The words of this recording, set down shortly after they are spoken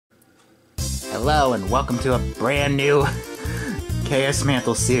Hello and welcome to a brand new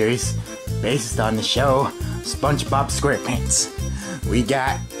Ksmantle series based on the show SpongeBob SquarePants. We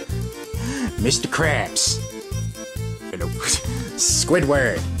got Mr. Krabs,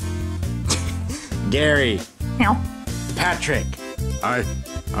 Squidward, Gary, Patrick.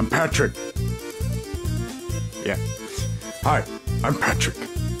 I'm Patrick. Yeah. Hi, I'm Patrick.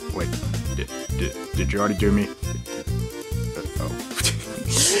 Wait, did you already do me?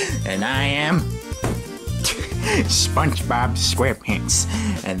 And I am SpongeBob SquarePants.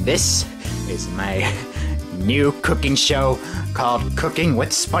 And this is my new cooking show called Cooking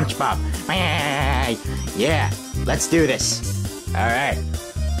with SpongeBob. Yeah, let's do this. Alright.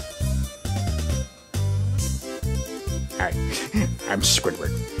 I'm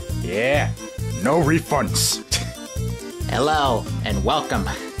Squidward. Yeah, no refunds. Hello and welcome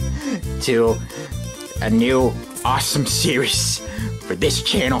to a new awesome series for this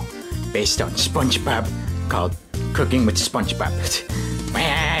channel based on SpongeBob called Cooking with SpongeBob.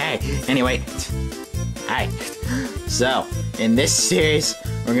 Anyway, hi. So, in this series,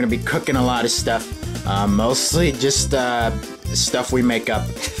 we're gonna be cooking a lot of stuff. Mostly just stuff we make up.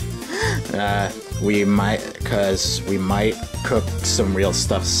 We might cook some real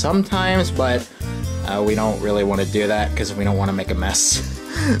stuff sometimes, but we don't really want to do that because we don't want to make a mess.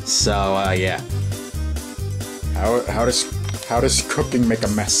 So, yeah. How does cooking make a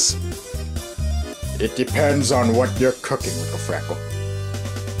mess? It depends on what you're cooking, Little Frackle.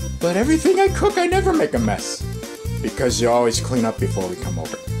 But everything I cook, I never make a mess. Because you always clean up before we come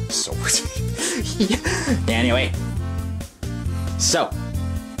over. So, anyway. So,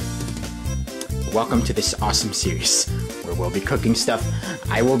 welcome to this awesome series where we'll be cooking stuff.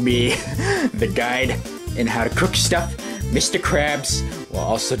 I will be the guide in how to cook stuff. Mr. Krabs will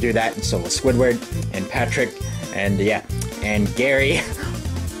also do that, and so will Squidward and Patrick, and yeah, and Gary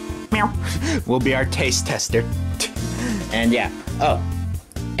will be our taste tester. And yeah, oh,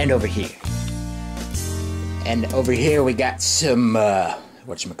 and over here. And over here we got some,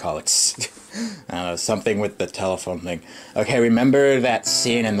 whatchamacallits. I don't know, something with the telephone thing. Okay, remember that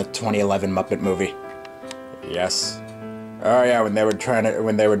scene in the 2011 Muppet movie? yes. Oh yeah, when they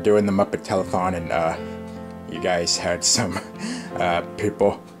were doing the Muppet Telethon, and you guys had some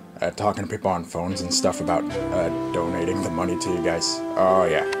people talking to people on phones and stuff about donating the money to you guys. Oh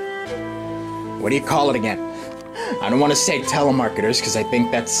yeah. What do you call it again? I don't want to say telemarketers because I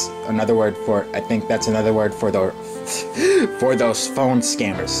think that's another word for those phone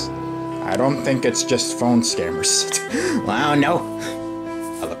scammers. I don't think it's just phone scammers. Well, I don't know.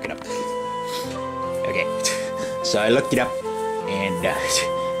 I'll look it up. Okay, so I looked it up, and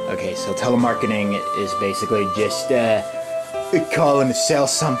okay, so telemarketing is basically just calling to sell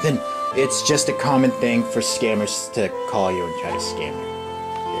something. It's just a common thing for scammers to call you and try to scam you.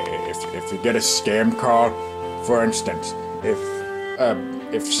 If you get a scam call, for instance, if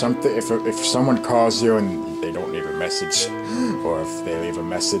someone calls you and they don't leave a message, or if they leave a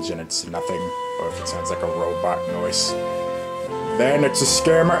message and it's nothing, or if it sounds like a robot noise, then it's a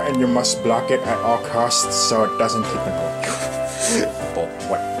scammer and you must block it at all costs so it doesn't keep on going. Well,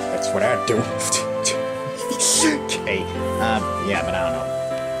 that's what I do. Okay, yeah, but I don't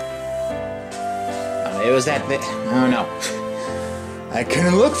know. It was that bit, I don't know. I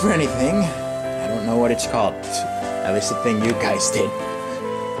couldn't look for anything. I don't know what it's called. At least the thing you guys did.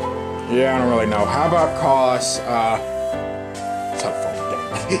 Yeah, I don't really know. How about call us, telephone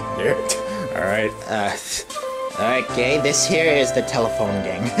gang? Yeah. Alright, okay, this here is the telephone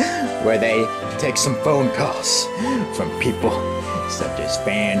gang, where they take some phone calls from people such as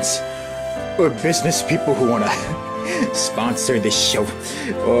fans, or business people who want to sponsor this show,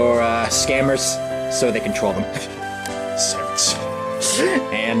 or scammers, so they control them. Savage.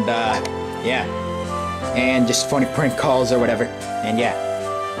 And, yeah, and just funny prank calls or whatever, and yeah.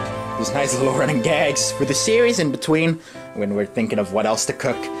 There's nice little running gags for the series in between when we're thinking of what else to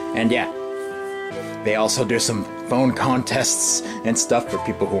cook, and yeah. They also do some phone contests and stuff for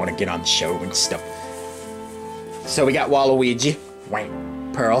people who want to get on the show and stuff. So we got Waluigi,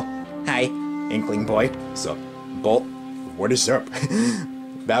 Wang, Pearl, hi, Inkling Boy, sup, Bolt, What is up?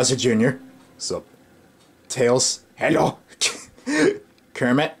 Bowser Jr., Sup? Tails, Hello.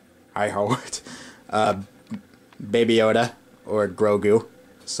 Kermit, Hi ho. Baby Yoda, or Grogu.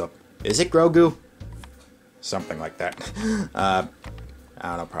 Sup? Is it Grogu? Something like that. I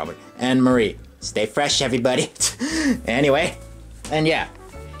don't know, probably. And Marie. Stay fresh, everybody. Anyway, and yeah.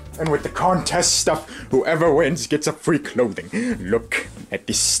 And with the contest stuff, whoever wins gets a free clothing. Look, at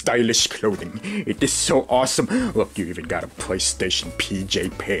this stylish clothing. It is so awesome. Look, you even got a PlayStation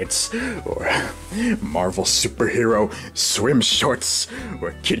PJ pants, or Marvel superhero swim shorts,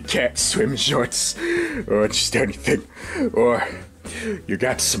 or Kit Kat swim shorts, or just anything. Or you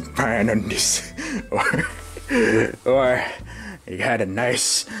got some fine undies, or you had a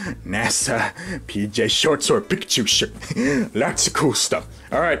nice NASA PJ shorts or Pikachu shirt. Lots of cool stuff.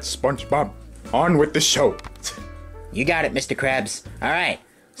 All right, SpongeBob, on with the show. You got it, Mr. Krabs. All right.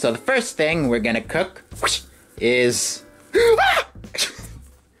 So the first thing we're gonna cook is...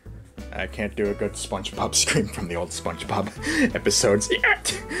 I can't do a good SpongeBob scream from the old SpongeBob episodes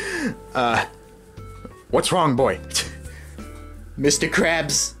yet. What's wrong, boy? Mr.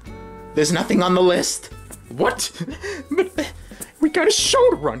 Krabs, there's nothing on the list. What? But we got a show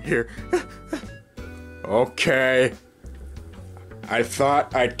to run here. Okay. I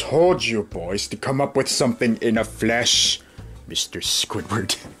thought I told you boys to come up with something in a flesh. Mr.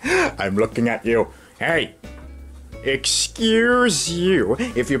 Squidward, I'm looking at you. Hey, excuse you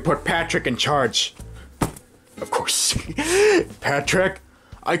if you put Patrick in charge. Of course. Patrick,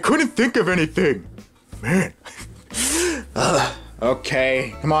 I couldn't think of anything. Man.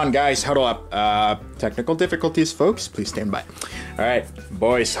 Okay, come on guys, huddle up. Technical difficulties, folks, please stand by. Alright,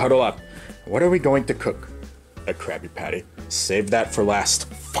 boys, huddle up. What are we going to cook? A Krabby Patty. Save that for last.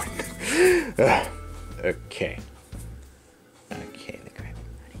 Fine. Okay. Okay, the Krabby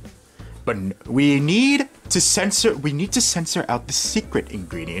Patty. But we need to censor out the secret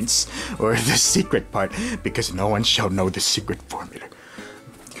ingredients, or the secret part, because no one shall know the secret formula.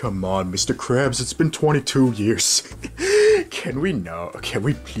 Come on, Mr. Krabs, it's been 22 years. Can we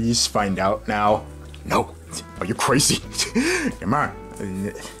please find out now? No. Are you crazy? Come on.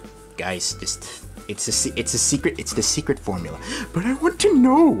 Guys, it's a secret. It's the secret formula. But I want to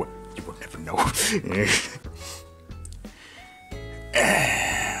know. You will never know.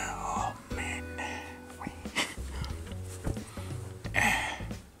 Oh, man.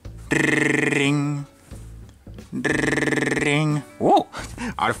 Ring. Ring. Whoa.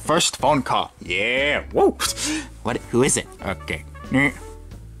 Our first phone call. Yeah. Whoa. What? Who is it? Okay.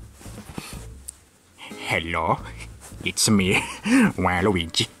 Hello. It's me,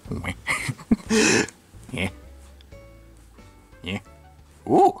 Waluigi. Yeah. Yeah.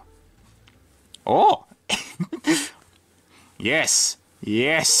 Ooh. Oh. Yes.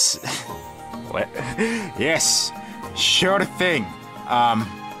 Yes. What? Yes. Sure thing.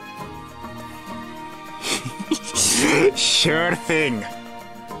 Sure thing.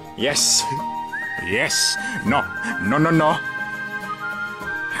 Yes. Yes. No. No, no, no.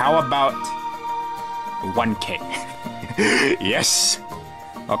 How about 1K? Yes.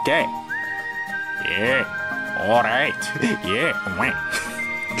 Okay. Yeah. All right. Yeah. What?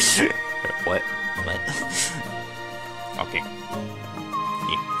 What? Okay.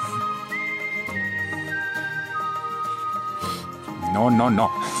 Yeah. No, no, no.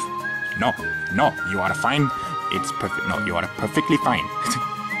 No, no. You are fine. It's perfect. No, you are perfectly fine.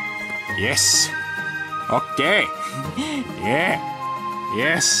 Yes. Okay. Yeah.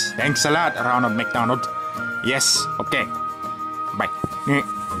 Yes. Thanks a lot, Ronald McDonald. Yes. Okay. Bye.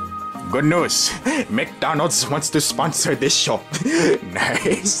 Good news. McDonald's wants to sponsor this show.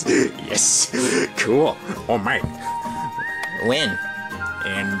 Nice. Yes. Cool. Oh my. When?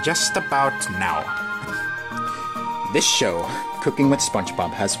 And just about now. This show, Cooking with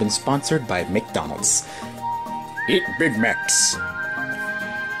SpongeBob, has been sponsored by McDonald's. Eat Big Macs.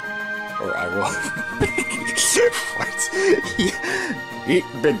 Or I will... What? Eat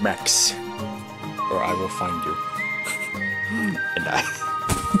Big Macs. Or I will find you. And I...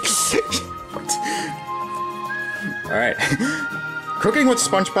 What? Alright. Cooking with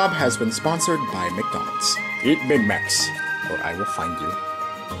SpongeBob has been sponsored by McDonald's. Eat Big Macs. Or I will find you.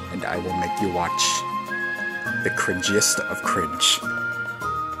 And I will make you watch the cringiest of cringe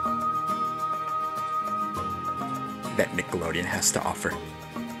that Nickelodeon has to offer.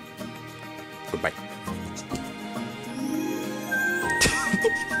 Goodbye.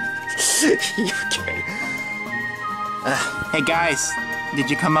 Okay. Hey guys, did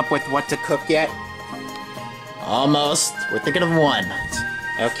you come up with what to cook yet? Almost. We're thinking of one.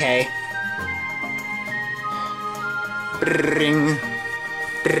 Okay. Ring.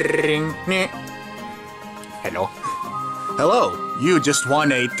 Ring. Hello. Hello. You just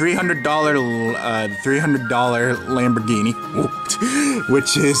won a $300 Lamborghini, whooped,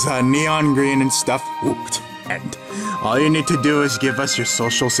 which is neon green and stuff, whooped. And all you need to do is give us your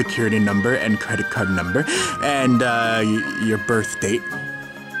social security number and credit card number and your birth date.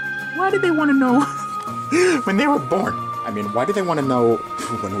 Why do they want to know when they were born? I mean, why do they want to know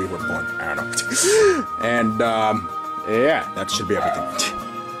when we were born? I don't know. And Yeah, that should be everything.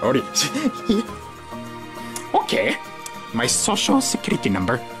 Alright. Okay. My social security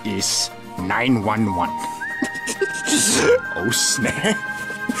number is 911. Oh, snap.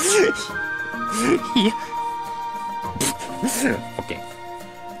 Okay.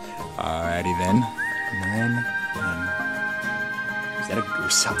 Alrighty then. 911. Is that a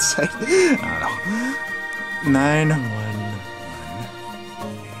goose outside? I don't know. 911.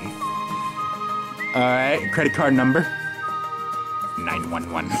 Alright, credit card number.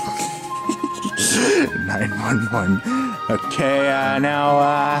 911. 911. Okay,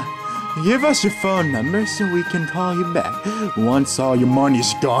 now, give us your phone number so we can call you back once all your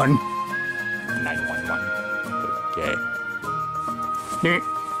money's gone. 911. Okay.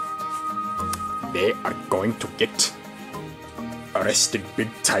 They are going to get arrested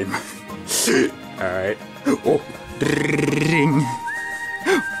big time. Alright. Oh, ring.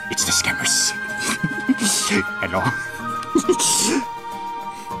 It's the scammers. Hello.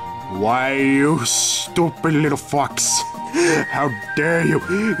 Why, you stupid little fox. How dare you?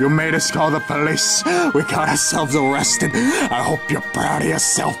 You made us call the police. We got ourselves arrested. I hope you're proud of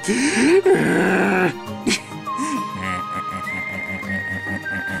yourself. I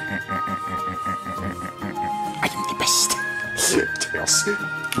am the best. Tails.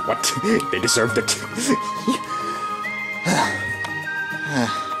 What? They deserved it.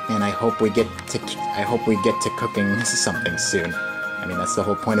 And I hope we get to cooking something soon. I mean, that's the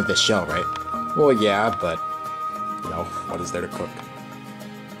whole point of this show, right? Well, yeah, but... You know, what is there to cook?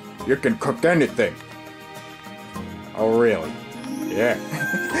 You can cook anything. Oh, really? Yeah.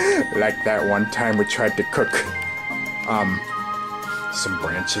 Like that one time we tried to cook, some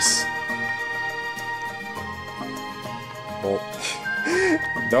branches. Well,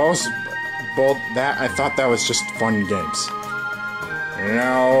 I thought that was just fun games.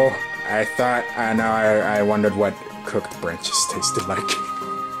 No, I wondered what cooked branches tasted like.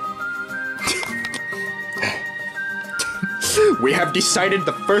 We have decided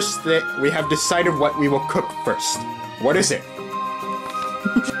what we will cook first. What is it?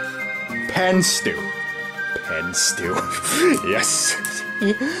 Pen stew. Pen stew. Yes.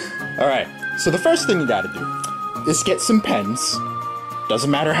 Alright, so the first thing you gotta do is get some pens.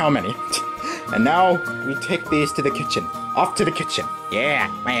 Doesn't matter how many. And now we take these to the kitchen. Off to the kitchen. Yeah.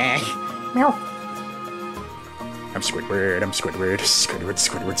 Meow. I'm Squidward.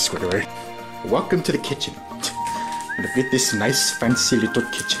 Squidward. Welcome to the kitchen. Look at this nice fancy little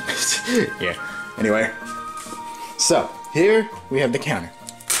kitchen. Yeah. Anyway. So, here we have the counter.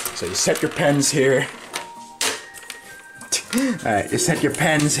 So you set your pens here. Alright, you set your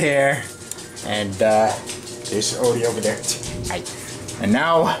pens here. And there's Odie over there. And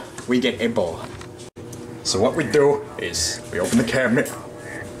now we get a bowl. So what we do is we open the cabinet.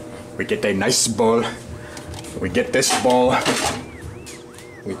 We get a nice bowl. We get this bowl.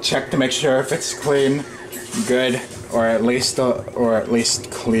 We check to make sure if it's clean, good, or at least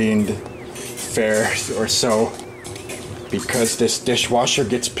cleaned fair or so. Because this dishwasher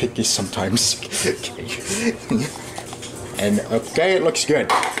gets picky sometimes. And okay, it looks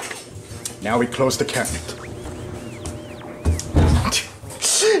good. Now we close the cabinet.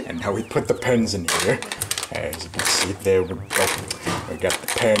 And now we put the pens in here. As you can see, there we go. We got the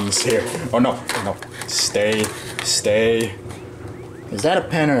pens here. Oh no. Stay. Is that a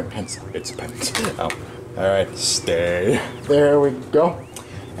pen or a pencil? It's a pen. Oh. Alright, stay. There we go.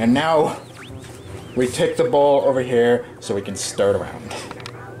 And now we take the bowl over here so we can stir it around.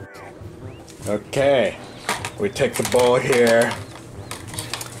 Okay. We take the bowl here.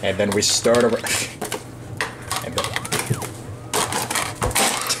 And then we stir it around. And then...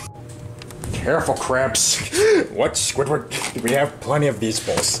 Careful, crabs. What, Squidward? We have plenty of these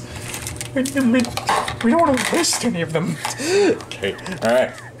bowls. We don't want to waste any of them. Okay,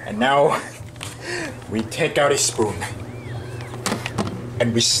 alright. And now, we take out a spoon.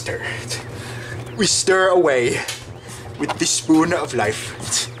 And we stir it. We stir away with the spoon of life.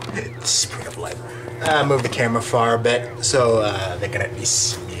 The spoon of life. Move the camera far a bit so they can at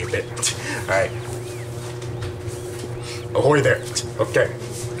least see me a bit. Alright. Ahoy there. Okay.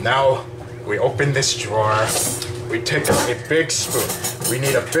 Now, we open this drawer. We take out a big spoon. We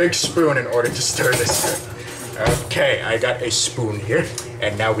need a big spoon in order to stir this. Okay, I got a spoon here.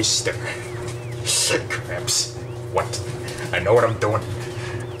 And now we stir. Crabs. What? I know what I'm doing.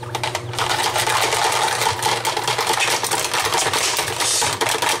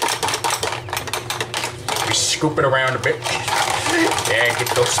 We scoop it around a bit. Yeah, get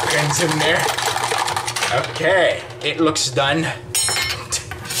those pens in there. Okay, it looks done.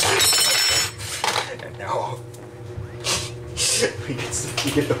 And now we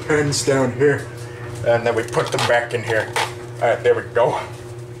get the pens down here. And then we put them back in here. Alright, there we go.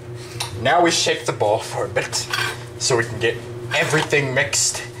 Now we shake the bowl for a bit so we can get everything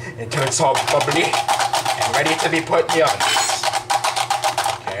mixed until it's all bubbly and ready to be put in the oven.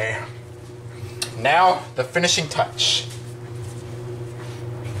 Okay. Now, the finishing touch.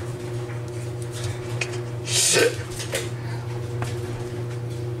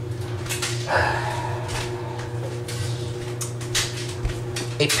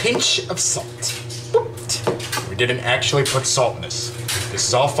 A pinch of salt. We didn't actually put salt in this. This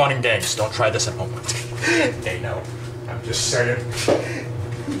is all fun and games. Don't try this at home. They know. I'm just saying.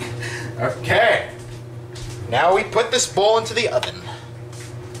 Okay. Now we put this bowl into the oven.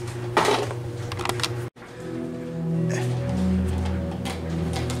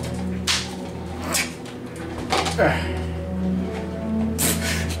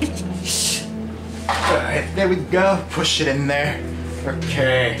 Alright, there we go. Push it in there.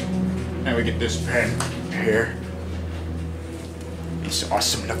 Okay. Now we get this pen here. This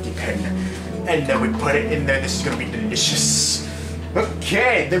awesome lucky pen. And then we put it in there. This is gonna be delicious.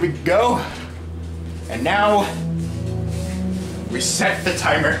 Okay, there we go. And now we set the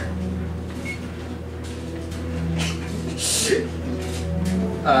timer.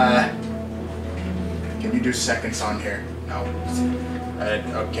 Can you do seconds on here? No.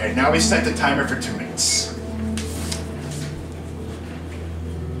 Okay, now we set the timer for 2 minutes.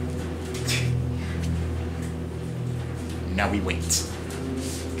 Now we wait.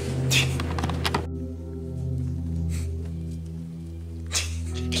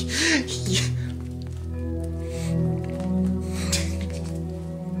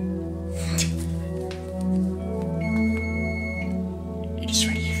 It is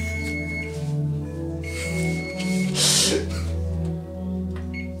ready.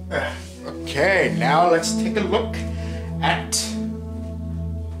 Okay, now let's take a look at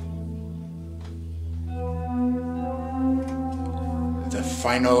the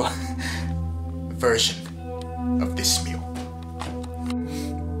final version of this meal.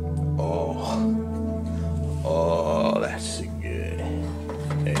 Oh, that's good.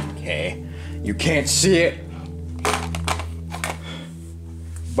 Okay, you can't see it,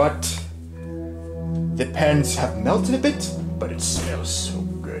 but the pens have melted a bit, but it smells so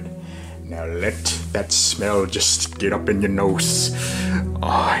good. Now let that smell just get up in your nose.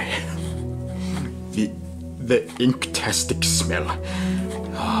 Oh, the ink-tastic smell.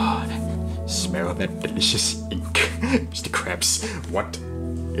 Oh, smell that delicious ink. Mr. Krabs, what?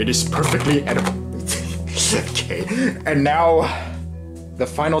 It is perfectly edible. Okay, and now the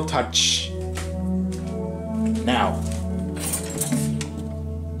final touch. Now,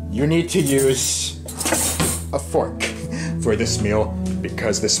 you need to use a fork for this meal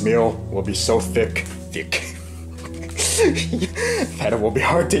because this meal will be so thick that it will be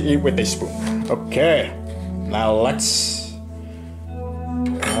hard to eat with a spoon. Okay, now let's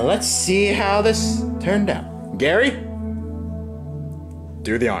see how this turned out. Gary,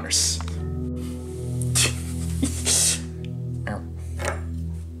 do the honors.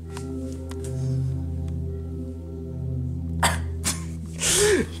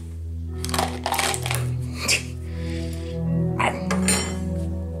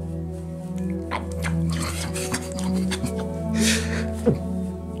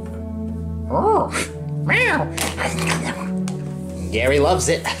 Gary loves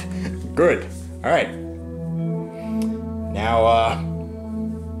it. Good. All right. Now,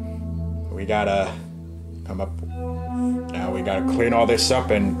 we gotta come up. Now we gotta clean all this up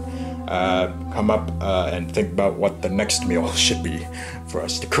and come up and think about what the next meal should be for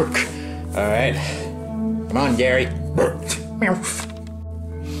us to cook. All right. Come on, Gary.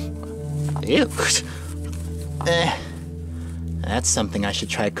 Ew. That's something I should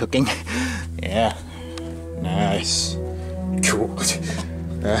try cooking. Yeah. Nice. Cool.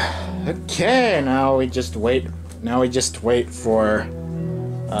 Okay, now we just wait. Now we just wait for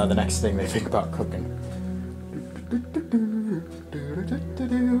the next thing they think about cooking.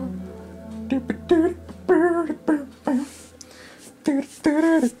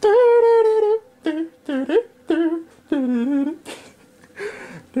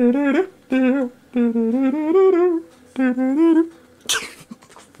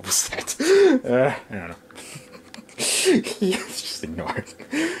 What was that? I don't know. Just ignore it.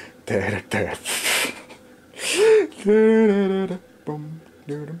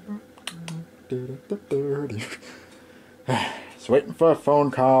 Just waiting for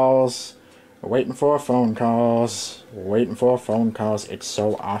phone calls. Waiting for phone calls. Waiting for phone calls. It's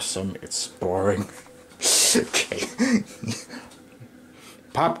so awesome. It's boring. Okay.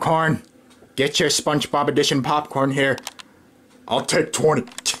 Popcorn. Get your SpongeBob edition popcorn here. I'll take 20.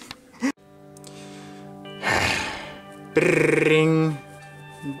 Bring.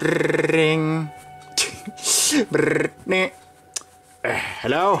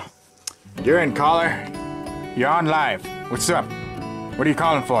 Hello? You're in, caller. You're on live. What's up? What are you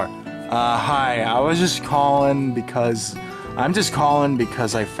calling for? Hi. I was just calling because... I'm just calling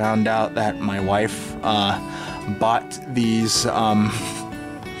because I found out that my wife, bought these,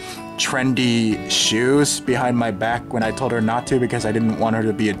 trendy shoes behind my back when I told her not to because I didn't want her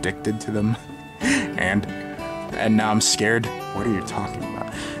to be addicted to them. And now I'm scared. What are you talking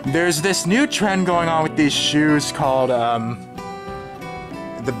about? There's this new trend going on with these shoes called,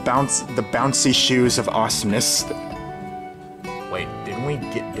 The bouncy shoes of awesomeness. Wait,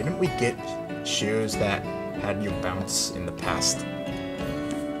 didn't we get shoes that had you bounce in the past?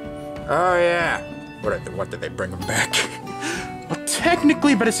 Oh yeah. What did they bring them back? Well,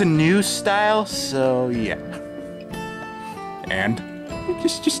 technically, but it's a new style, so yeah. And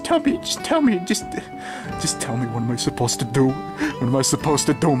Just tell me, just tell me what am I supposed to do? What am I supposed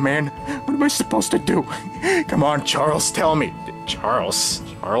to do, man? What am I supposed to do? come on, Charles, tell me. Charles?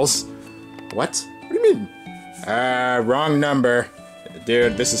 What? What do you mean? Wrong number.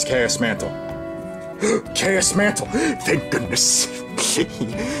 Dude, this is Ksmantle. Ksmantle! Thank goodness.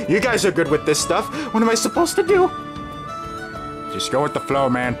 You guys are good with this stuff. What am I supposed to do? Just go with the flow,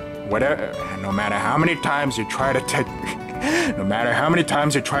 man. Whatever. No matter how many times you try to take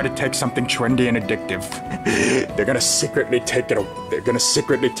something trendy and addictive, they're gonna secretly take it. They're gonna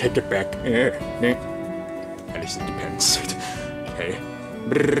secretly take it back. At least it depends. Okay.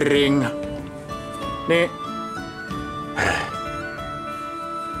 Bring.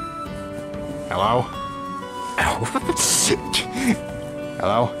 Hello?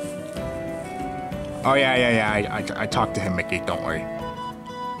 Hello? Oh yeah. I talked to him, Mickey. Don't worry.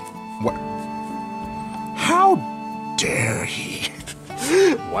 What? How dare he?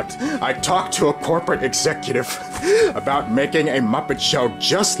 What? I talked to a corporate executive about making a Muppet Show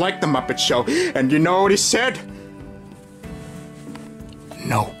just like the Muppet Show, and you know what he said?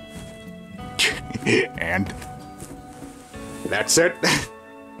 No. And that's it.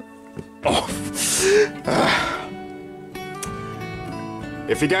 Oh.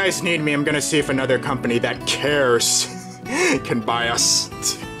 If you guys need me, I'm gonna see if another company that cares can buy us.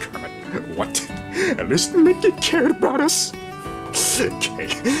 God, what? At least Mickey cared about us. Okay.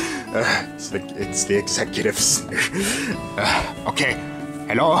 It's the executives. Okay.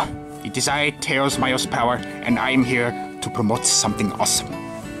 Hello. It is I, Tails Miles Power, and I'm here to promote something awesome.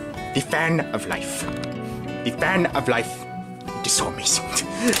 The fan of life. The fan of life. It is so amazing.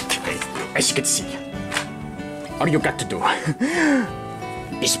 Okay. As you can see, all you got to do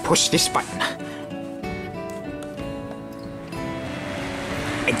is push this button.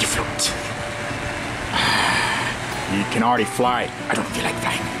 And you float. You can already fly. I don't feel like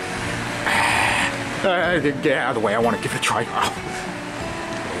flying. Get out of the way. I want to give it a try. Oh.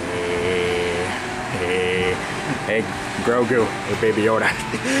 Hey, Grogu. Hey, Baby Yoda.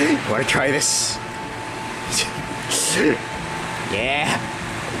 You want to try this? Yeah.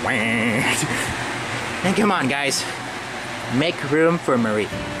 And come on, guys. Make room for Marie.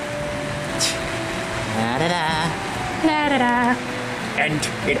 La-da-da. La-da-da. And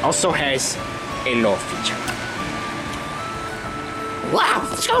it also has a low feature. Wow!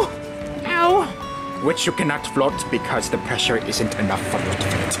 Let's go! Ow! Which you cannot float because the pressure isn't enough for you to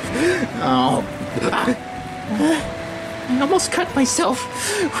float. Oh. I almost cut myself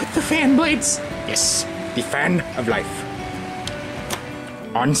with the fan blades. Yes, the fan of life.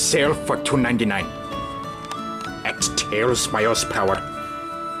 On sale for $2.99 at Tails Miles Power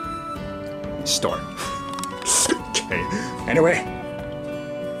store. Okay. Anyway,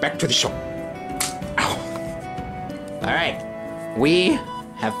 back to the show. Ow. Alright. We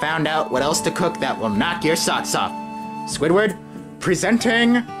have found out what else to cook that will knock your socks off. Squidward,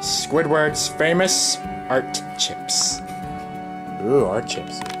 Presenting Squidward's famous art chips. Ooh, art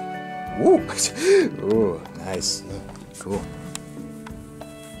chips. Ooh. Ooh, nice. Cool.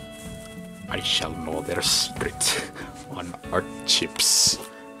 I shall know their secret on art chips.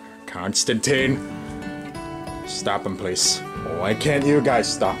 Constantine, stop him, please. Why can't you guys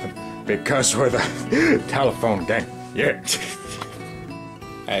stop him? Because we're the telephone gang. Yeah.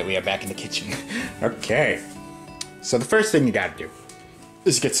 Alright, we are back in the kitchen. Okay. So the first thing you gotta do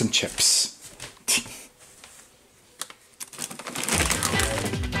is get some chips.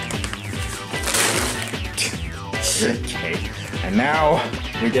 Okay. And now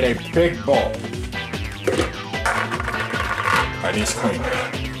we get a big bowl. Are these clean?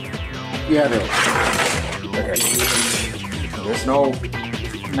 Yeah, they are. Okay. There's no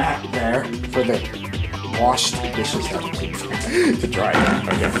mat there for the washed dishes to dry.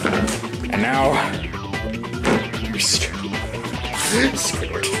 Okay. And now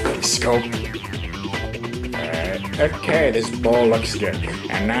Squidward, scope. Okay, this bowl looks good.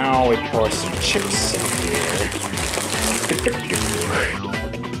 And now we pour some chips in here.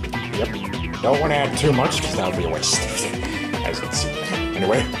 Yep, don't want to add too much because that'll be a waste, as you can see.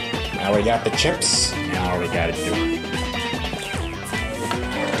 Anyway, now we got the chips. Now we gotta do it.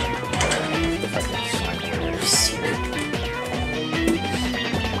 If I can find where it is here.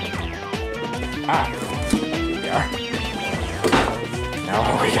 Ah, here we are. Now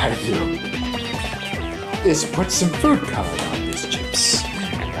all we gotta do is put some food color on these chips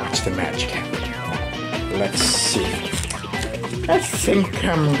and watch the magic happen. Let's see. I think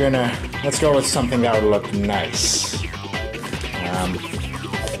I'm gonna... Let's go with something that would look nice.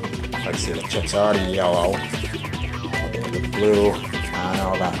 Let's see, the chips are already yellow. The blue, I don't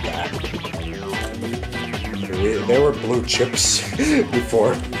know about that. They were blue chips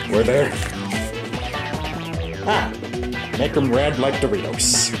before, were there? Ah, make them red like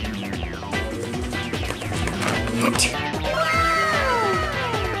Doritos.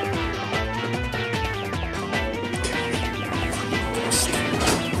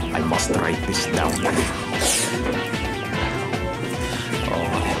 I must write this down. Oh,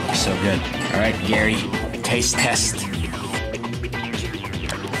 that looks so good. All right, Gary, taste test.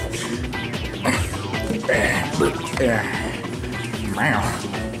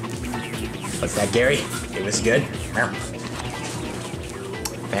 What's that, Gary? It was good?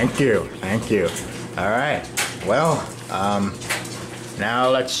 Thank you, thank you. All right, well, now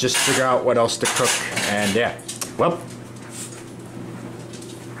let's just figure out what else to cook, and yeah, well,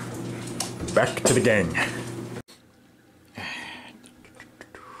 back to the gang.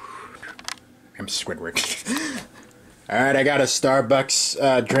 I'm Squidward. All right, I got a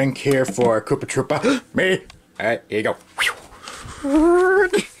Starbucks drink here for Koopa Troopa. Me. All right, here you go.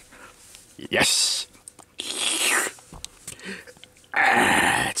 Yes.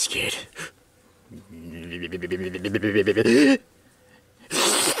 Ah, that's good.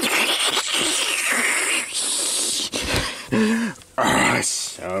 Oh,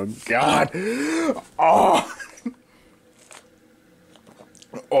 so good. Oh.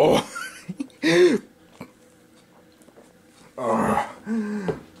 Oh.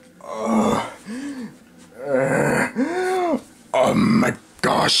 Oh my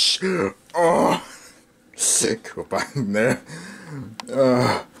gosh. Oh. Koopa in there.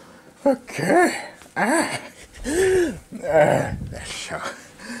 Okay.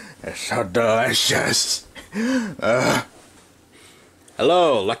 That's so delicious.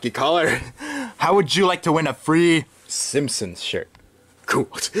 Hello, lucky caller. How would you like to win a free Simpsons shirt? Cool.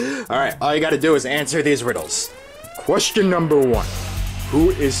 Alright, all you gotta do is answer these riddles. Question number 1.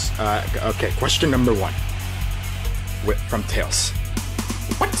 Who is, okay, question number 1. From Tails.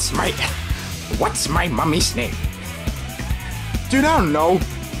 What's my mummy's name? Dude, I don't know.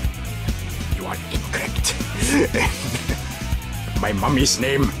 You are incorrect. My mummy's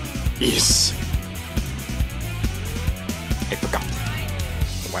name is... I forgot.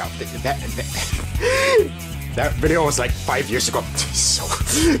 Wow, that video was like 5 years ago. So...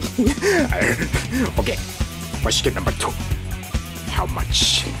 okay, question number 2. How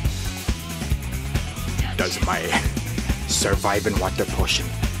much does my surviving water potion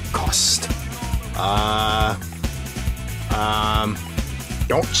cost?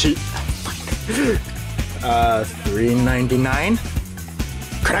 Don't cheat. $3.99?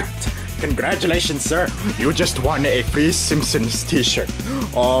 Correct. Congratulations, sir. You just won a free Simpsons t-shirt.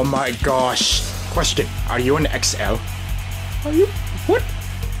 Oh my gosh. Question, are you an XL? Are you? What?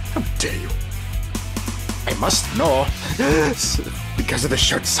 How dare you? I must know. Because of the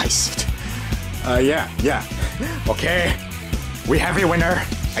shirt size. Yeah. Okay. We have a winner.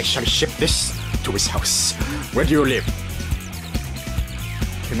 I shall ship this to his house. Where do you live?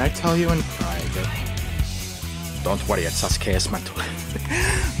 Can I tell you in private? Don't worry, it's us Ksmantle.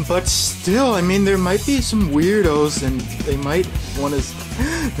 But still, I mean, there might be some weirdos, and they might want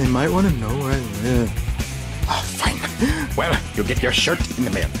to know where I live. Oh, fine. Well, you'll get your shirt in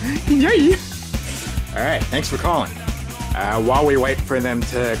the mail. Yay! All right, thanks for calling. While we wait for them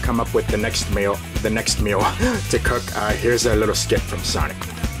to come up with the next meal to cook, here's a little skit from Sonic.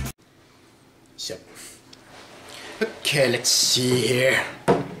 So, okay, let's see here.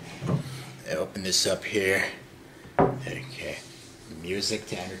 I open this up here. Okay, music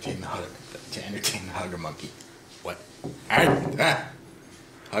to entertain the hugger monkey. What?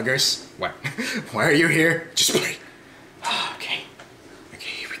 Huggers? What? Why are you here? Just play. Okay,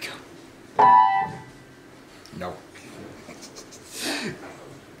 here we go. No.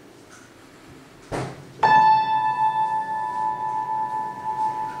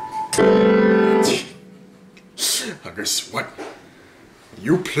 guess what?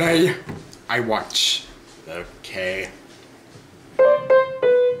 You play, I watch. Okay.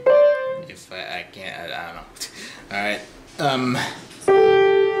 If I can't, I don't know. Alright,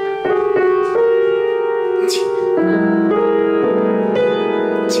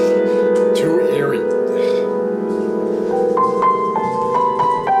 Too eerie.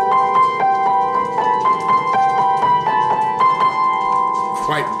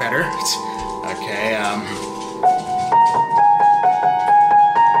 quite better. Okay,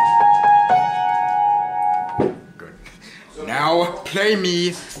 Good. Now play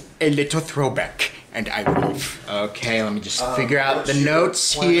me a little throwback, and I will leave. okay, let me just figure out the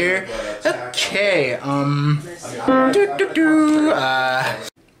notes here. Okay,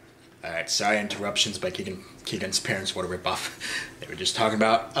 alright, sorry interruptions by Keegan's parents, what a ripoff. They were just talking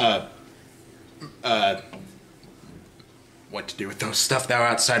about, what to do with those stuff that were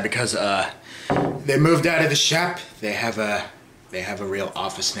outside because, they moved out of the shop. They have a real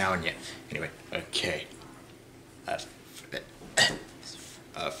office now, and yeah, anyway, okay.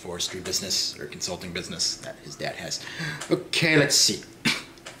 Forestry business or consulting business that his dad has. Okay, let's see.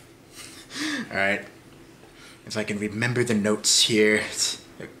 Alright. If I can remember the notes here.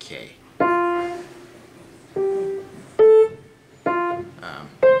 Okay.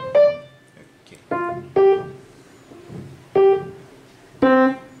 Okay.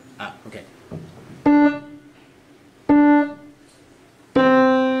 Okay.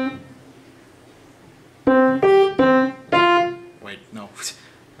 Wait, no.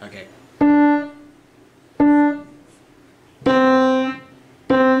 Okay.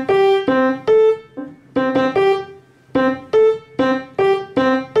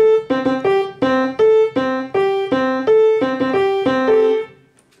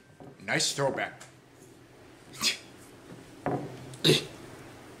 Nice throwback.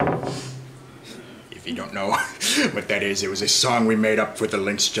 If you don't know what that is, it was a song we made up for the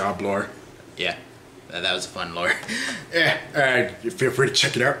Link's job lore. Yeah. That was fun, lore. Yeah, feel free to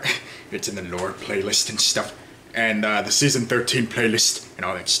check it out. It's in the lore playlist and stuff. And the season 13 playlist and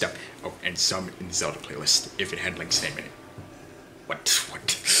all that stuff. Oh, and some in the Zelda playlist, if it had Link's name in it. What?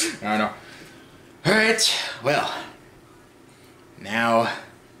 I don't know. Alright, well. Now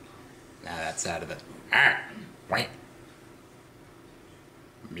that's out of the... Wait.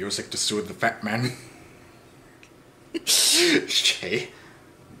 Music to soothe the fat man. Okay.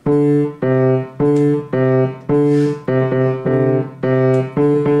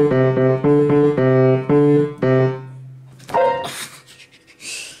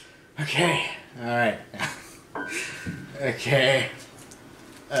 Okay, alright. Okay.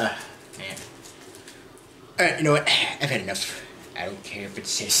 Man. Alright, you know what? I've had enough. I don't care if it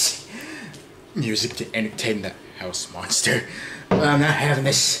says music to entertain the house monster. I'm not having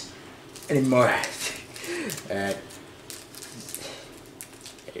this anymore. Hey,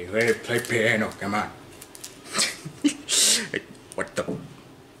 ready to play piano? Come on. Hey, what the?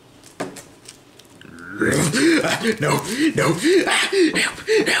 No. Help.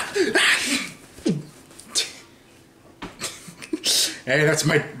 Hey,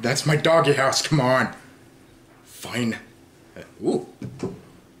 that's my doggy house. Come on. Fine. Ooh.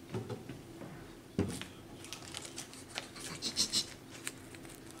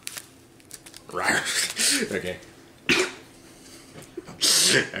 Right. Okay.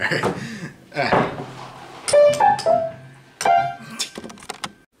 Alright.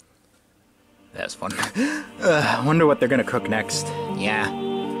 That's fun. I wonder what they're gonna cook next. Yeah.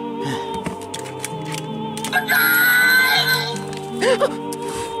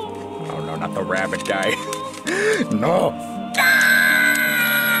 Oh no, not the rabbit guy. No.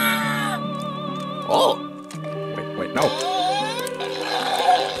 Oh! Wait, no.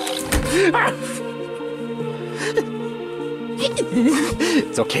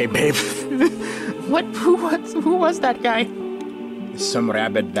 It's okay, babe. What? Who was that guy? Some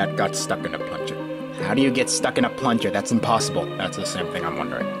rabbit that got stuck in a plunger. How do you get stuck in a plunger? That's impossible. That's the same thing I'm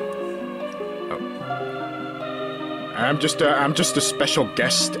wondering. Oh. I'm just a special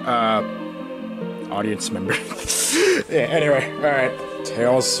guest, audience member. Yeah, anyway, alright.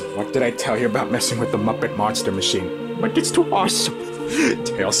 Tails, what did I tell you about messing with the Muppet Monster Machine? But it's too awesome.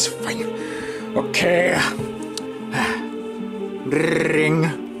 Tails, fine. Okay. Ring.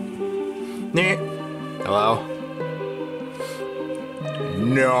 Hello?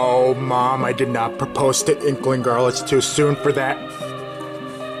 No, Mom, I did not propose to Inkling Girl. It's too soon for that.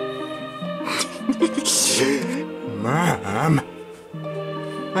 Mom,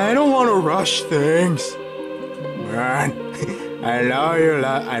 I don't want to rush things. Man, I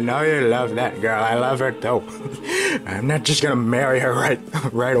know you love that girl. I love her too. I'm not just gonna marry her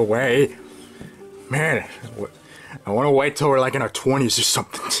right away. Man, I want to wait till we're like in our 20s or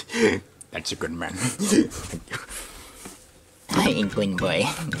something. That's a good man. Thank you. Inkling boy.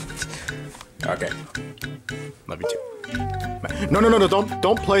 Okay. Love you too. No,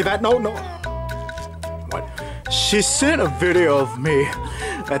 don't play that. No. What? She sent a video of me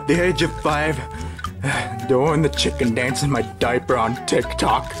at the age of 5 doing the chicken dance in my diaper on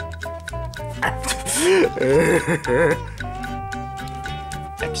TikTok.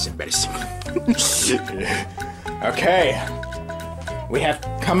 That's embarrassing. Okay. We have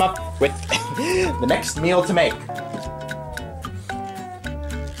come up with the next meal to make.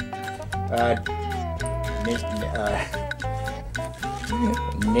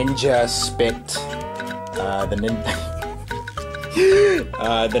 Ninja spit. The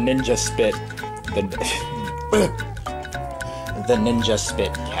ninja spit. The ninja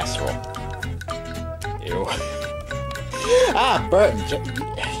spit casserole. Ew. Bert,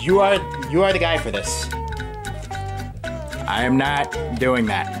 you are the guy for this. I am not doing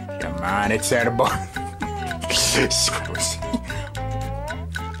that. Come on, it's edible. Squiggles.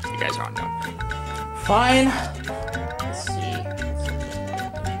 You guys aren't done. Fine. Let's see.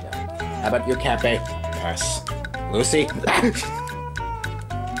 How about your cafe? Pass. Lucy?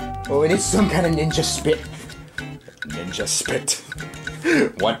 Oh, we need some kind of ninja spit. Ninja spit.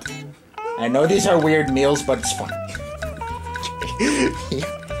 What? I know these are weird meals, but it's fun.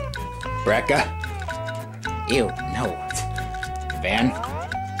 Brecca? Ew, no. Van?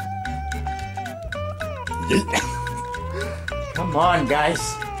 Come on,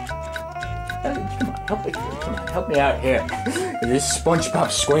 guys. Come on, help me out here. This is SpongeBob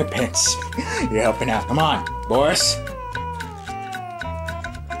SquarePants. You're helping out. Come on, Boris.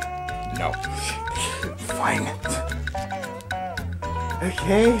 No. Fine.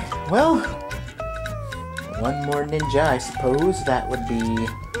 Okay, well, one more ninja, I suppose. That would be...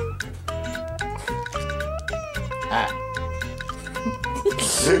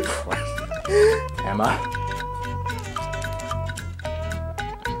 Emma.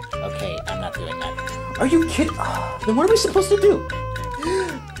 Okay, I'm not doing that. Are you kidding? Then what are we supposed to do?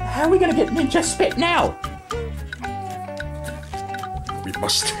 How are we gonna get ninja spit now?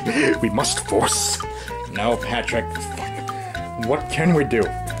 We must force. No, Patrick. What can we do?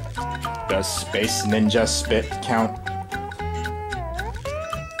 Does Space Ninja Spit count?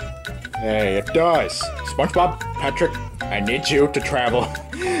 Hey, it does. SpongeBob, Patrick, I need you to travel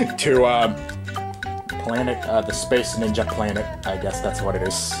to, Planet, the Space Ninja planet. I guess that's what it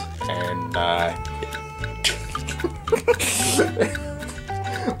is. and,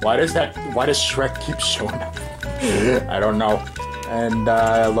 Why does Shrek keep showing up? I don't know. And,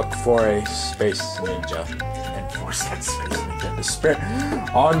 look for a Space Ninja. And force that Space Ninja to spit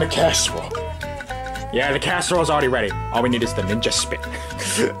on the casserole. Yeah, the casserole's already ready. All we need is the ninja spit.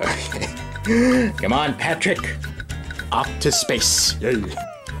 Come on, Patrick. Off to space. Yay.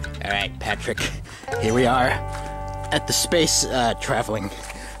 Alright, Patrick. Here we are at the space traveling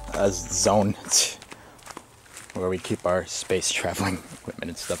zone where we keep our space traveling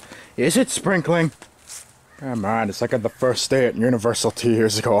equipment and stuff. Is it sprinkling? Come on, it's like the first day at Universal 2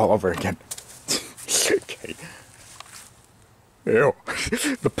 years ago all over again. Okay. Ew.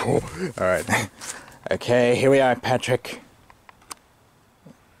 The pool. Alright. Okay, here we are, Patrick.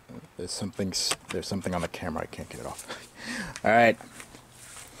 There's something on the camera, I can't get it off. Alright.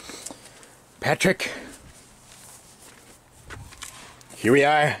 Patrick. Here we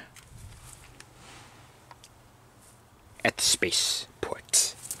are. At the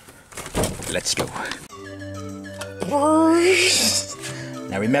spaceport. Let's go.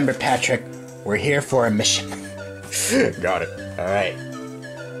 Now remember, Patrick, we're here for a mission. Got it. Alright.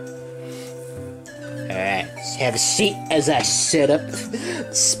 Alright, have a seat as I set up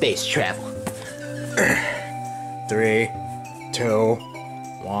space travel. 3, 2,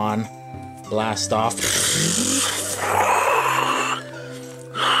 1, blast off.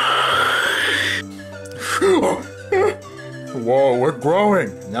 Whoa, we're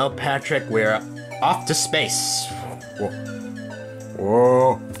growing. No, Patrick, we're off to space.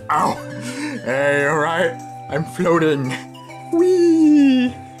 Whoa. Ow. Hey, alright. I'm floating.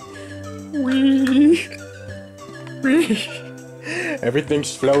 Whee. Whee. Whee.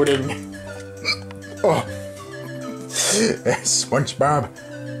 Everything's floating. Oh. SpongeBob.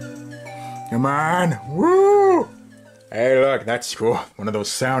 Come on. Woo. Hey, look, that's cool. One of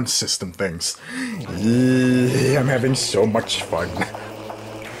those sound system things. Yeah, I'm having so much fun.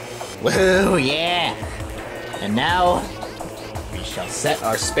 Woo, yeah. And now, we shall set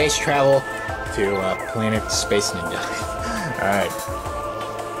our space travel to planet Space Ninja. Alright.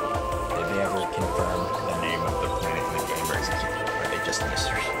 Did they ever confirm the name of the planet in the game, or are they just a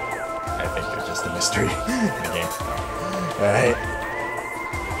mystery? I think they're just a mystery in the game. Alright.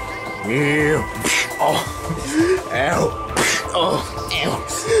 Ew. Oh. Ow. Oh. Ew.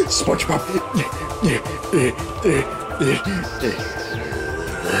 SpongeBob.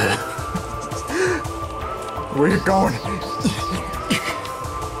 Where you going?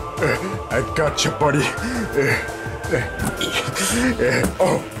 I got you, buddy.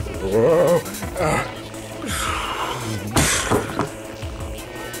 Oh. Whoa.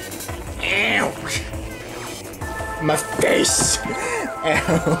 Ew. My face.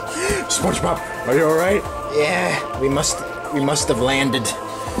 Ow. SpongeBob, are you alright? Yeah, we must have landed.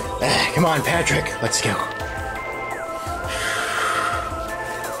 Come on, Patrick, let's go.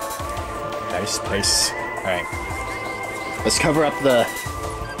 Nice place. Alright. Let's cover up the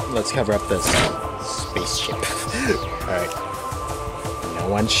spaceship. Alright. No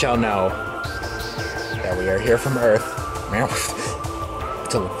one shall know Yeah, we are here from Earth. Meow.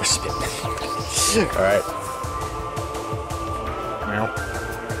 to look for spit. Alright. Meow.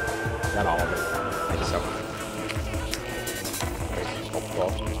 Not all of it. I just hope.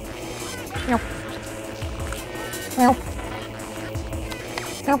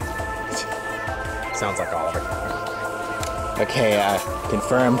 Sounds like Oliver. Okay,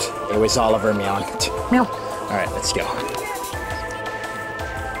 confirmed. It was Oliver meowing. Meow. Alright, let's go.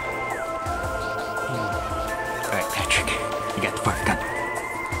 Alright, Patrick, you got the fire gun.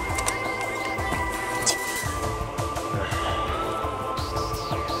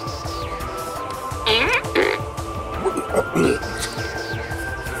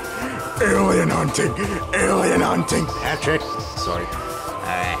 Alien hunting! Alien hunting! Patrick. Sorry.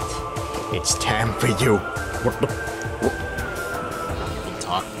 Alright. It's time for you. What the? You can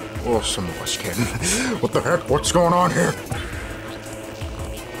talk. Oh, some of us can. What the heck? What's going on here?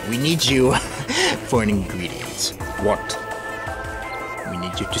 We need you for an ingredient. What? We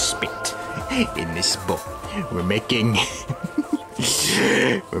need you to spit in this bowl. We're making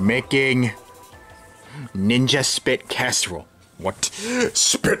ninja spit casserole. What?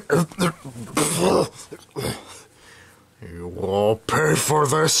 Spit. You will pay for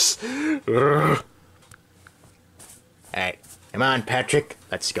this. Alright, come on, Patrick.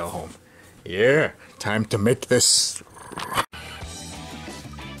 Let's go home. Yeah, time to make this.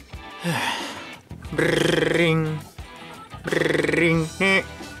 Bring.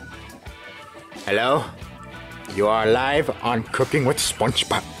 Hello? You are live on Cooking with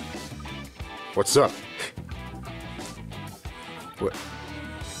SpongeBob. What's up? What?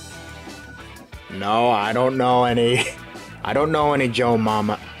 No, I don't know any Joe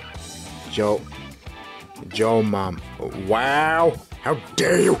Mama. Joe Mom. Wow! How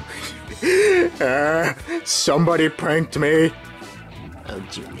dare you! Somebody pranked me. Oh,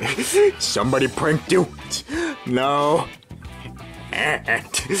 Junior. Somebody pranked you. No.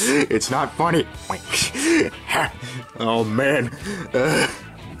 It's not funny. Oh man.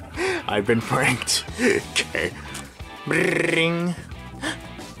 I've been pranked. Okay. Bring.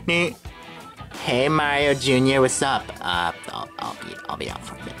 Hey Mario Jr., what's up? I'll be out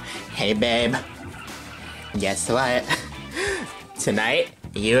for a bit. Hey babe. Guess what? Tonight,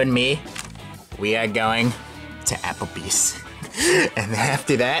 you and me, we are going to Applebee's. And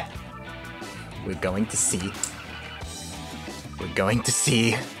after that, we're going to see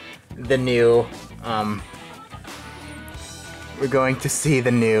the new,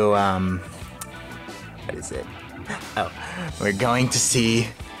 what is it? Oh, we're going to see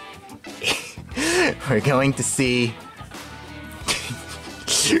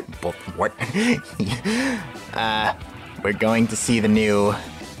What? we're going to see the new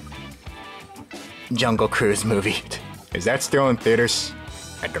Jungle Cruise movie. Is that still in theaters?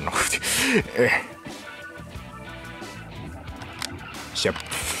 I don't know. Yep.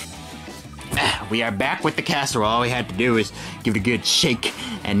 We are back with the casserole. All we had to do is give it a good shake,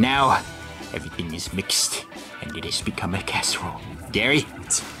 and now everything is mixed, and it has become a casserole. Gary?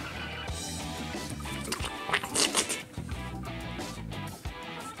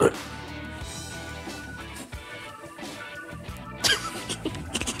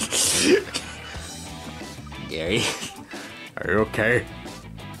 Gary? Are you okay?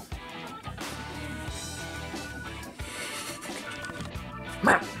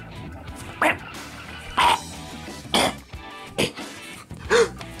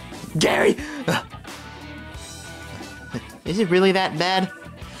 Gary! Is it really that bad?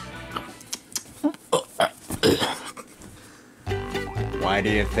 Why do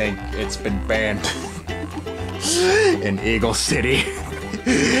you think it's been banned in Eagle City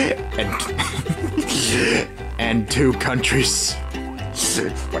and 2 countries?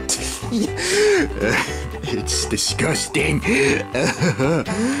 What? It's disgusting.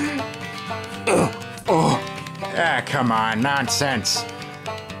 Ah, come on, nonsense.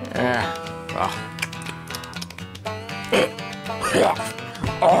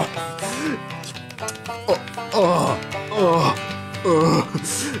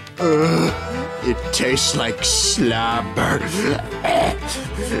 It tastes like slobber.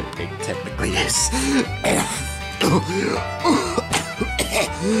 It technically is.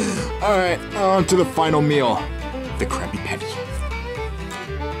 Alright, on to the final meal. The Krabby Patty.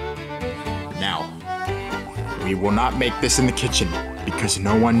 Now, we will not make this in the kitchen because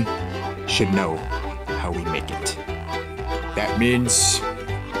no one should know how we make it. That means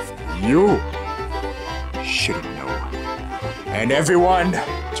you shouldn't know. And everyone,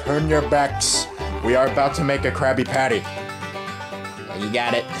 turn your backs. We are about to make a Krabby Patty. You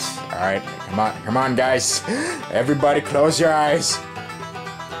got it. Alright, come on guys. Everybody close your eyes.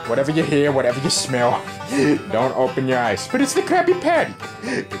 Whatever you hear, whatever you smell, don't open your eyes. But it's the Krabby Patty.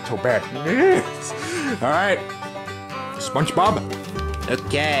 It's so bad. Alright. SpongeBob.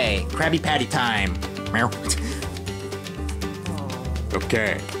 Okay, Krabby Patty time.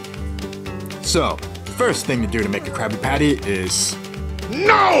 Okay. So, first thing to do to make a Krabby Patty is...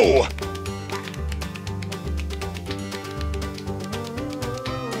 No!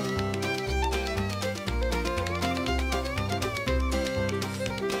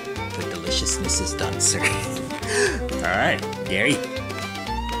 The deliciousness is done, sir. Alright, Gary.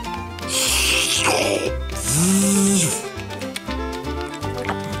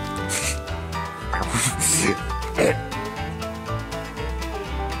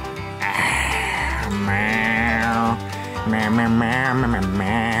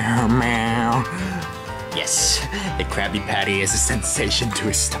 Yes, the Krabby Patty is a sensation to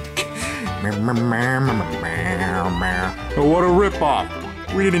his stomach. Oh, what a ripoff!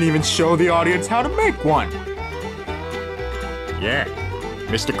 We didn't even show the audience how to make one! Yeah,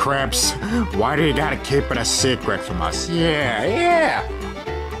 Mr. Krabs, why do you gotta keep it a secret from us? Yeah!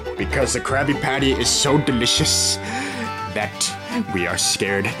 Because the Krabby Patty is so delicious that we are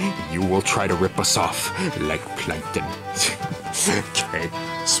scared you will try to rip us off like Plankton. Okay,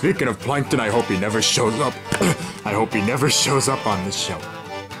 speaking of Plankton, I hope he never shows up. I hope he never shows up on this show.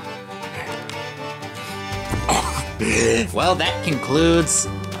 Well, that concludes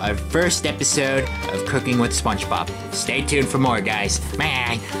our first episode of Cooking with SpongeBob. Stay tuned for more, guys.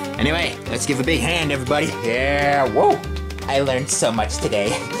 Bye. Anyway, let's give a big hand, everybody. Yeah, whoa! I learned so much today.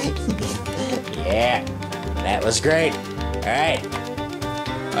 Yeah, that was great. All right.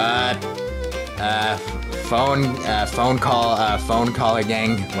 Phone caller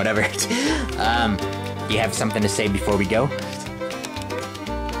gang, whatever. Do you have something to say before we go?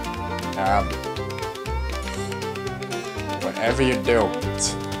 Whatever you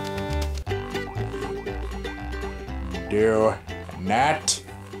do not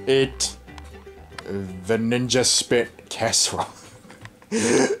eat the ninja spit casserole.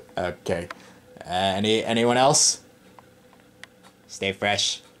 Okay. Anyone else? Stay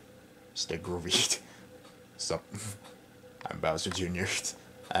fresh. Stay groovy. So, I'm Bowser Jr.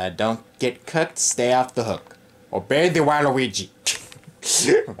 Don't get cooked. Stay off the hook. Obey the Waluigi.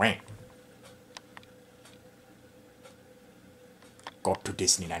 Wait. Go to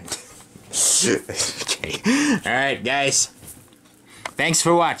Disneyland. Okay. All right, guys. Thanks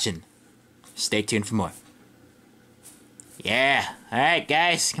for watching. Stay tuned for more. Yeah. All right,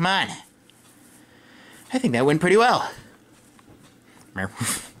 guys. Come on. I think that went pretty well.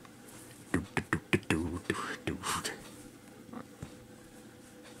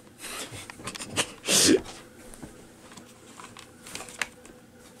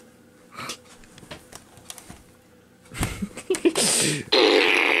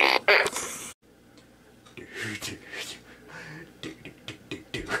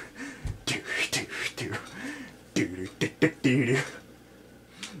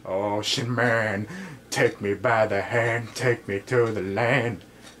 Ocean man, take me by the hand, take me to the land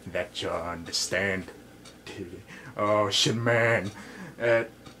that you understand. Ocean man, oh,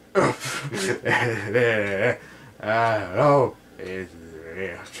 it's a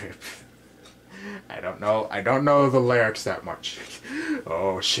real trip. I don't know the lyrics that much.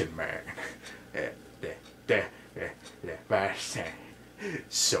 Ocean man,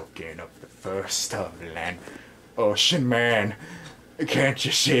 soaking up the first of the land. Ocean man, can't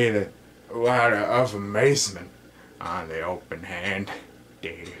you see the water of amazement on the open hand?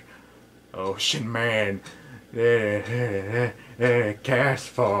 Ocean man, cast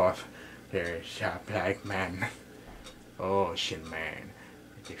forth their sharp like man. Ocean man,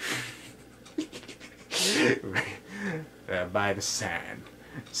 by the sand,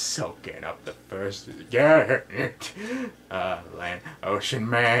 soaking up the first land. Ocean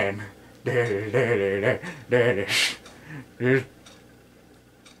man,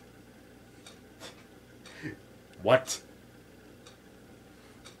 What?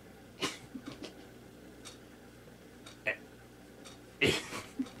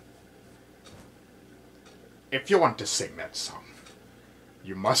 If you want to sing that song,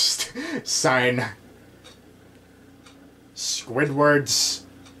 you must sign Squidward's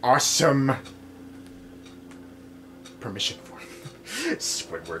awesome permission form.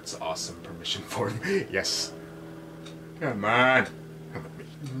 Squidward's awesome permission form. Yes. Come on.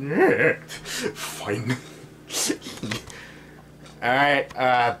 Fine.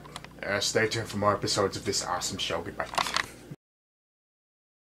 Alright, stay tuned for more episodes of this awesome show. Goodbye.